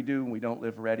last thing we do when we don't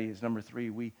live ready is number 3,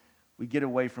 we get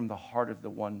away from the heart of the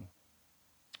one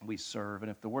we serve.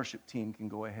 And if the worship team can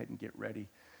go ahead and get ready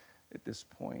at this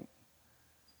point.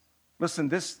 Listen,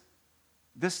 this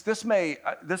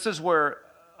is where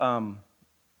I'm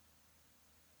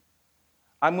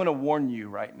going to warn you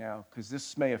right now because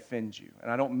this may offend you, and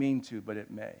I don't mean to, but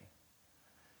it may.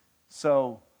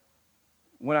 So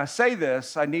when I say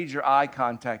this, I need your eye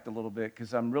contact a little bit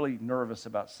because I'm really nervous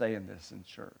about saying this in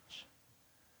church.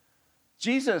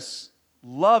 Jesus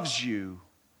loves you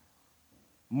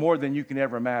more than you can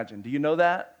ever imagine. Do you know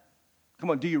that? Come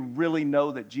on, do you really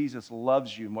know that Jesus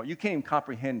loves you more? You can't even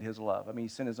comprehend his love. I mean, he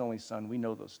sent his only son. We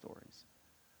know those stories.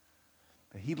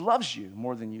 But he loves you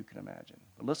more than you can imagine.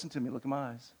 But listen to me, look at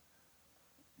my eyes.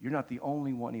 You're not the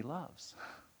only one he loves.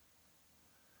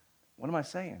 What am I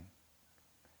saying?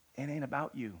 It ain't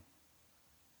about you.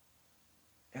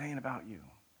 It ain't about you.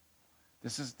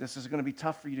 This is going to be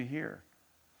tough for you to hear.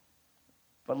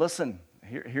 But listen,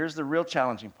 here's the real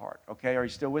challenging part, okay? Are you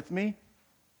still with me?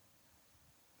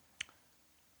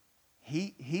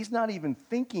 He's not even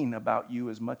thinking about you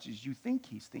as much as you think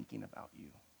he's thinking about you.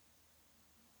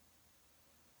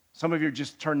 Some of you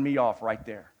just turned me off right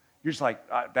there. You're just like,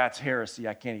 that's heresy.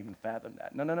 I can't even fathom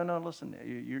that. No. Listen,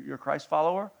 you're a Christ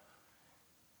follower.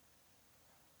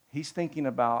 He's thinking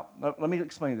about, let me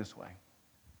explain it this way.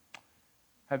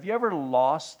 Have you ever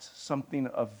lost something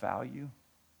of value?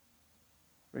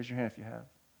 Raise your hand if you have. Have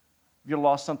you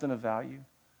lost something of value?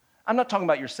 I'm not talking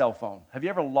about your cell phone. Have you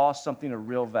ever lost something of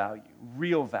real value?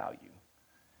 Real value.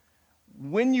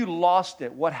 When you lost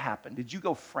it, what happened? Did you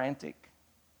go frantic?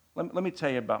 Let me tell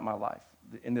you about my life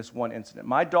in this one incident.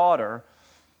 My daughter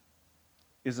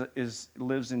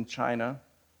lives in China,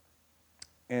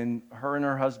 and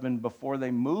her husband, before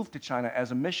they moved to China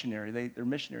as a missionary, they're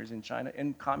missionaries in China,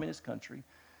 in communist country,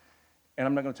 and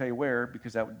I'm not going to tell you where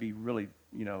because that would be really,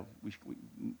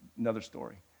 another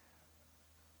story.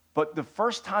 But the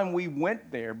first time we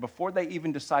went there, before they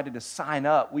even decided to sign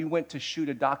up, we went to shoot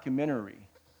a documentary.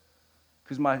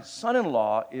 Because my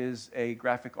son-in-law is a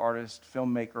graphic artist,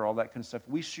 filmmaker, all that kind of stuff.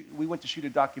 We went to shoot a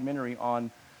documentary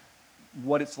on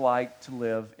what it's like to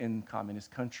live in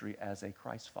communist country as a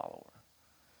Christ follower.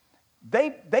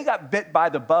 They got bit by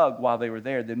the bug while they were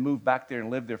there, then moved back there and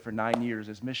lived there for 9 years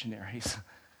as missionaries.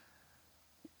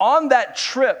 On that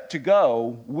trip to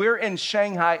go, we're in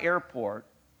Shanghai airport,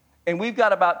 and we've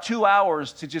got about 2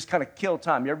 hours to just kind of kill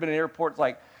time. You ever been in an airport? It's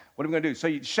like, what are we going to do?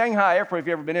 So Shanghai airport, if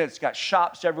you've ever been in, it's got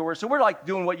shops everywhere. So we're like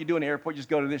doing what you do in the airport. You just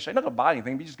go to this shop. You're not going to buy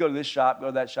anything, but you just go to this shop, go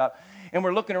to that shop. And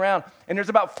we're looking around, and there's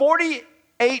about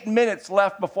 48 minutes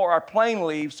left before our plane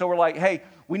leaves. So we're like, hey,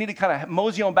 we need to kind of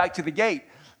mosey on back to the gate.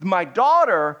 My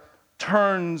daughter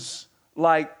turns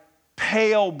like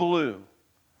pale blue.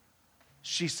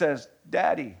 She says,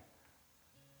 Daddy.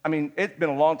 I mean, it's been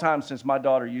a long time since my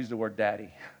daughter used the word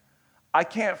daddy. I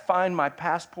can't find my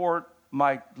passport,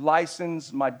 my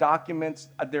license, my documents.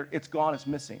 It's gone, it's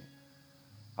missing.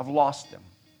 I've lost them.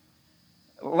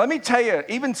 Let me tell you,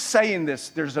 even saying this,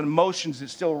 there's emotions that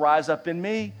still rise up in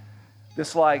me.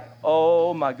 This like,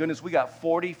 oh my goodness, we got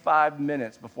 45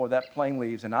 minutes before that plane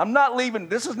leaves. And I'm not leaving.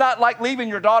 This is not like leaving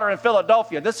your daughter in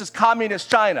Philadelphia. This is communist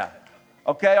China.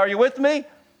 Okay, are you with me?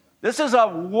 This is a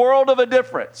world of a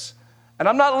difference. And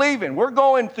I'm not leaving. We're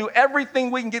going through everything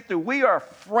we can get through. We are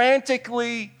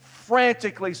frantically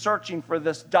searching for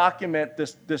this document,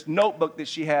 this notebook that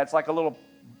she had. It's like a little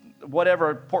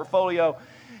whatever portfolio.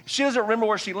 She doesn't remember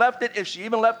where she left it. If she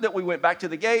even left it, we went back to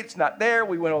the gate. It's not there.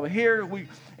 We went over here.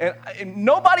 And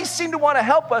nobody seemed to want to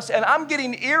help us. And I'm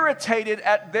getting irritated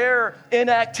at their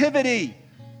inactivity.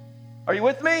 Are you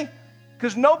with me?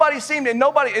 Because nobody seemed, and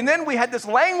then we had this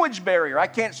language barrier. I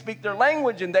can't speak their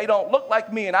language, and they don't look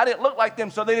like me, and I didn't look like them,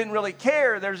 so they didn't really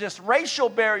care. There's this racial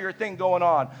barrier thing going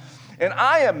on. And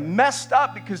I am messed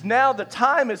up because now the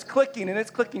time is clicking, and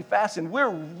it's clicking fast, and we're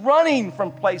running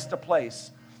from place to place.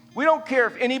 We don't care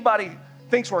if anybody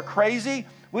thinks we're crazy.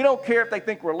 We don't care if they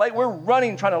think we're late. We're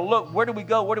running, trying to look, where do we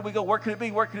go? Where do we go? Where could it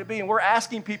be? Where could it be? And we're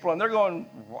asking people, and they're going,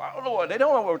 wow, they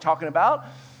don't know what we're talking about.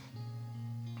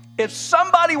 If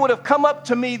somebody would have come up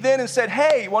to me then and said,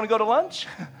 hey, you want to go to lunch?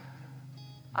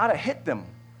 I'd have hit them.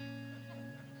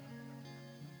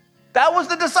 That was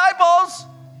the disciples.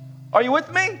 Are you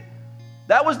with me?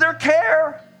 That was their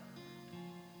care.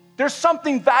 There's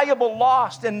something valuable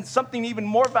lost, and something even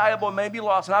more valuable may be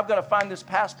lost, and I've got to find this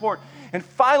passport. And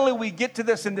finally we get to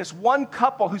this, and this one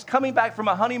couple who's coming back from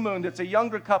a honeymoon, that's a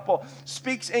younger couple,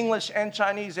 speaks English and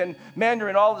Chinese and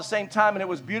Mandarin all at the same time, and it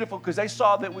was beautiful because they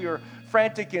saw that we were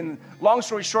frantic, and long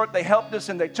story short, they helped us,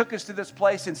 and they took us to this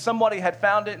place, and somebody had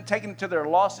found it and taken it to their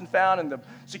lost and found, and the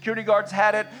security guards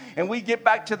had it, and we get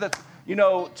back to the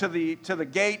to the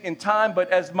gate in time.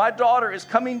 But as my daughter is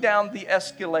coming down the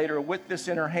escalator with this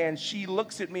in her hand, she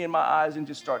looks at me in my eyes and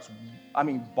just starts,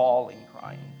 bawling,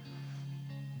 crying.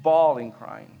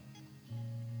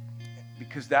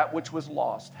 Because that which was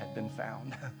lost had been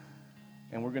found.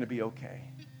 And we're going to be okay.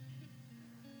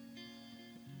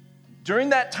 During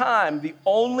that time, the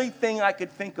only thing I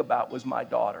could think about was my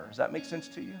daughter. Does that make sense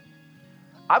to you?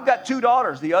 I've got 2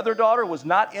 daughters. The other daughter was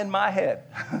not in my head.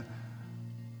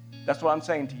 That's what I'm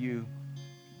saying to you.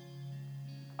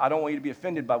 I don't want you to be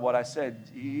offended by what I said.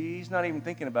 He's not even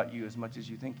thinking about you as much as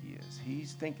you think he is.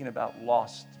 He's thinking about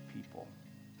lost people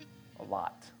a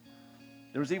lot.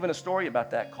 There was even a story about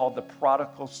that called The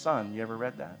Prodigal Son. You ever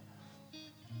read that?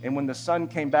 And when the son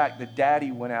came back, the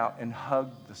daddy went out and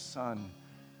hugged the son,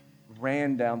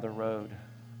 ran down the road.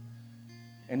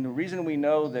 And the reason we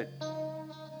know that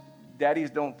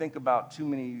daddies don't think about too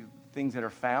many things that are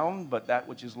found, but that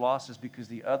which is lost, is because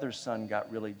the other son got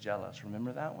really jealous.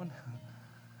 Remember that one?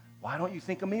 Why don't you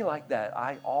think of me like that?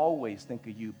 I always think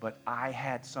of you, but I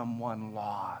had someone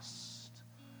lost.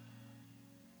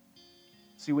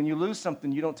 See, when you lose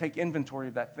something, you don't take inventory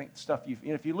of that stuff.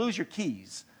 If you lose your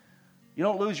keys, you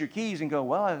don't lose your keys and go,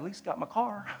 well, I at least got my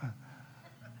car.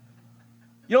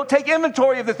 You don't take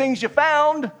inventory of the things you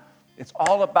found. It's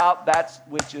all about that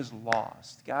which is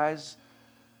lost. Guys,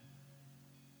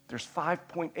 there's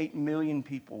 5.8 million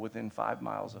people within 5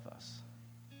 miles of us.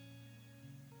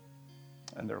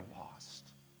 And they're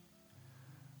lost.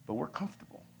 But we're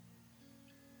comfortable.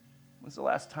 When's the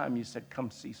last time you said,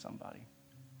 come see somebody?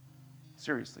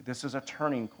 Seriously, this is a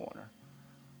turning corner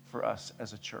for us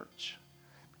as a church.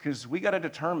 Because we got to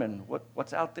determine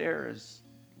what's out there is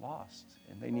lost,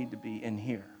 and they need to be in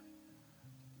here.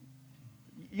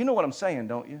 You know what I'm saying,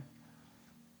 don't you?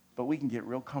 But we can get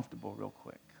real comfortable real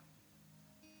quick.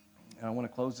 And I want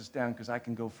to close this down because I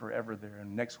can go forever there.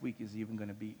 And next week is even going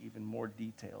to be even more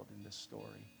detailed in this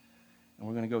story. And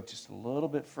we're going to go just a little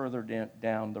bit further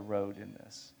down the road in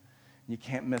this. You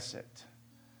can't miss it.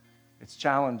 It's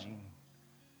challenging,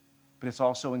 but it's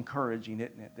also encouraging,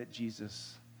 isn't it, that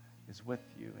Jesus is with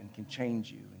you and can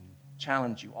change you and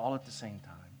challenge you all at the same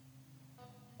time.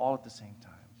 All at the same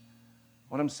time.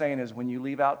 What I'm saying is when you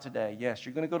leave out today, yes,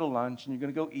 you're going to go to lunch and you're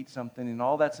going to go eat something and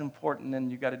all that's important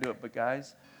and you got to do it. But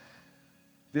guys,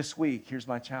 this week, here's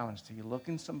my challenge to you. Look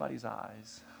in somebody's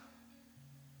eyes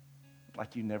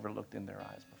like you never looked in their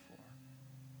eyes before.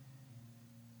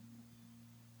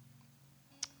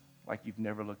 Like you've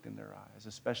never looked in their eyes,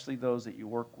 especially those that you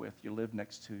work with, you live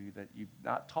next to you, that you've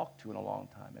not talked to in a long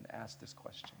time, and ask this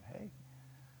question, hey,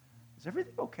 is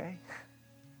everything okay?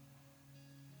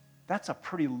 That's a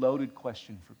pretty loaded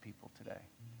question for people today.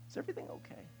 Is everything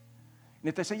okay? And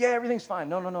if they say, yeah, everything's fine.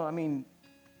 No, I mean,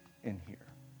 in here.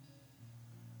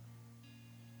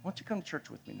 Why don't you come to church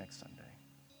with me next Sunday?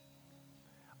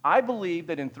 I believe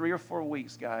that in 3 or 4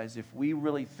 weeks, guys, if we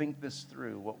really think this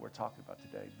through, what we're talking about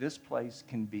today, this place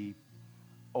can be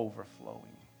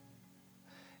overflowing.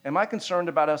 Am I concerned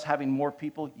about us having more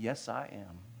people? Yes, I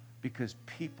am. Because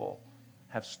people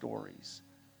have stories.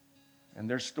 And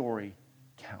their story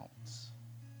counts.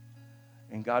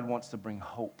 And God wants to bring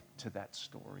hope to that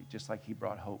story, just like he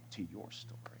brought hope to your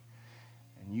story.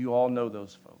 And you all know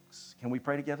those folks. Can we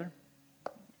pray together?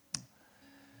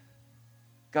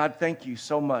 God, thank you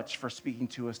so much for speaking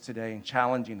to us today and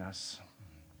challenging us.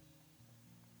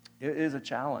 It is a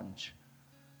challenge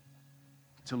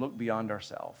to look beyond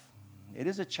ourselves. It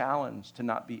is a challenge to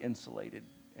not be insulated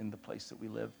in the place that we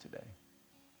live today.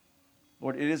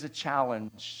 Lord, it is a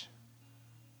challenge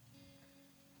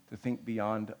to think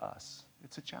beyond us.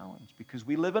 It's a challenge because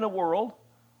we live in a world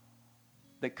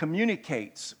that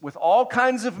communicates with all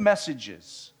kinds of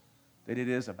messages that it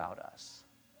is about us.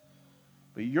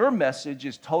 But your message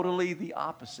is totally the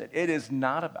opposite. It is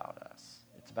not about us.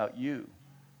 It's about you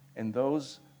and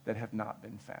those that have not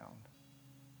been found.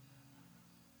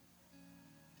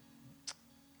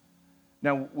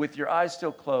 Now, with your eyes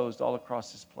still closed all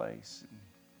across this place,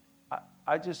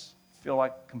 I just feel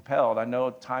like compelled. I know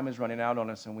time is running out on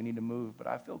us and we need to move, but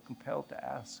I feel compelled to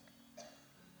ask.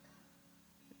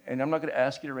 And I'm not going to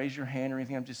ask you to raise your hand or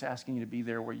anything. I'm just asking you to be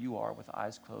there where you are with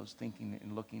eyes closed, thinking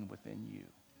and looking within you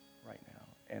right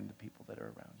now and the people that are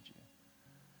around you.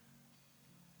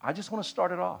 I just want to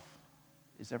start it off.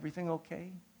 Is everything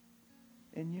okay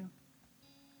in you?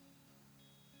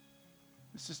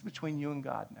 This is between you and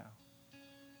God now.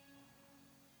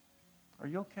 Are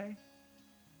you okay?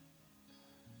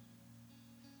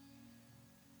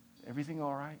 Everything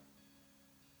all right?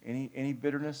 Any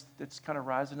bitterness that's kind of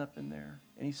rising up in there?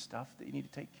 Any stuff that you need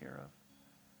to take care of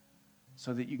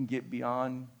so that you can get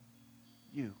beyond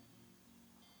you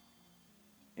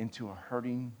into a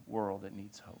hurting world that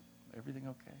needs hope? Everything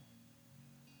okay?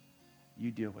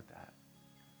 You deal with that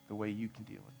the way you can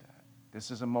deal with that. This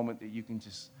is a moment that you can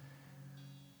just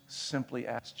simply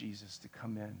ask Jesus to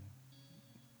come in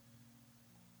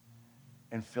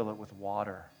and fill it with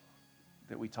water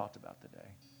that we talked about today.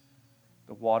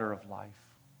 The water of life,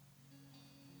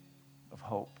 of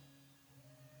hope,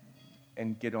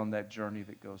 and get on that journey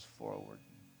that goes forward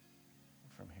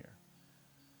from here.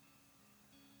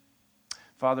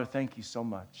 Father, thank you so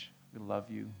much. We love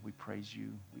you. We praise you.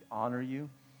 We honor you.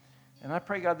 And I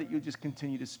pray, God, that you just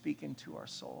continue to speak into our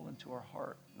soul, into our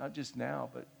heart, not just now,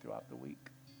 but throughout the week.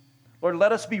 Lord,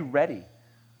 let us be ready.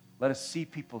 Let us see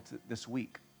people this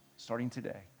week, starting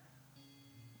today,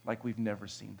 like we've never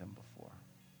seen them before,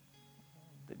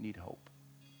 that need hope.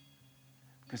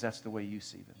 Because that's the way you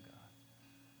see them, God.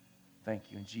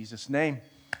 Thank you. In Jesus' name,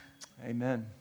 amen.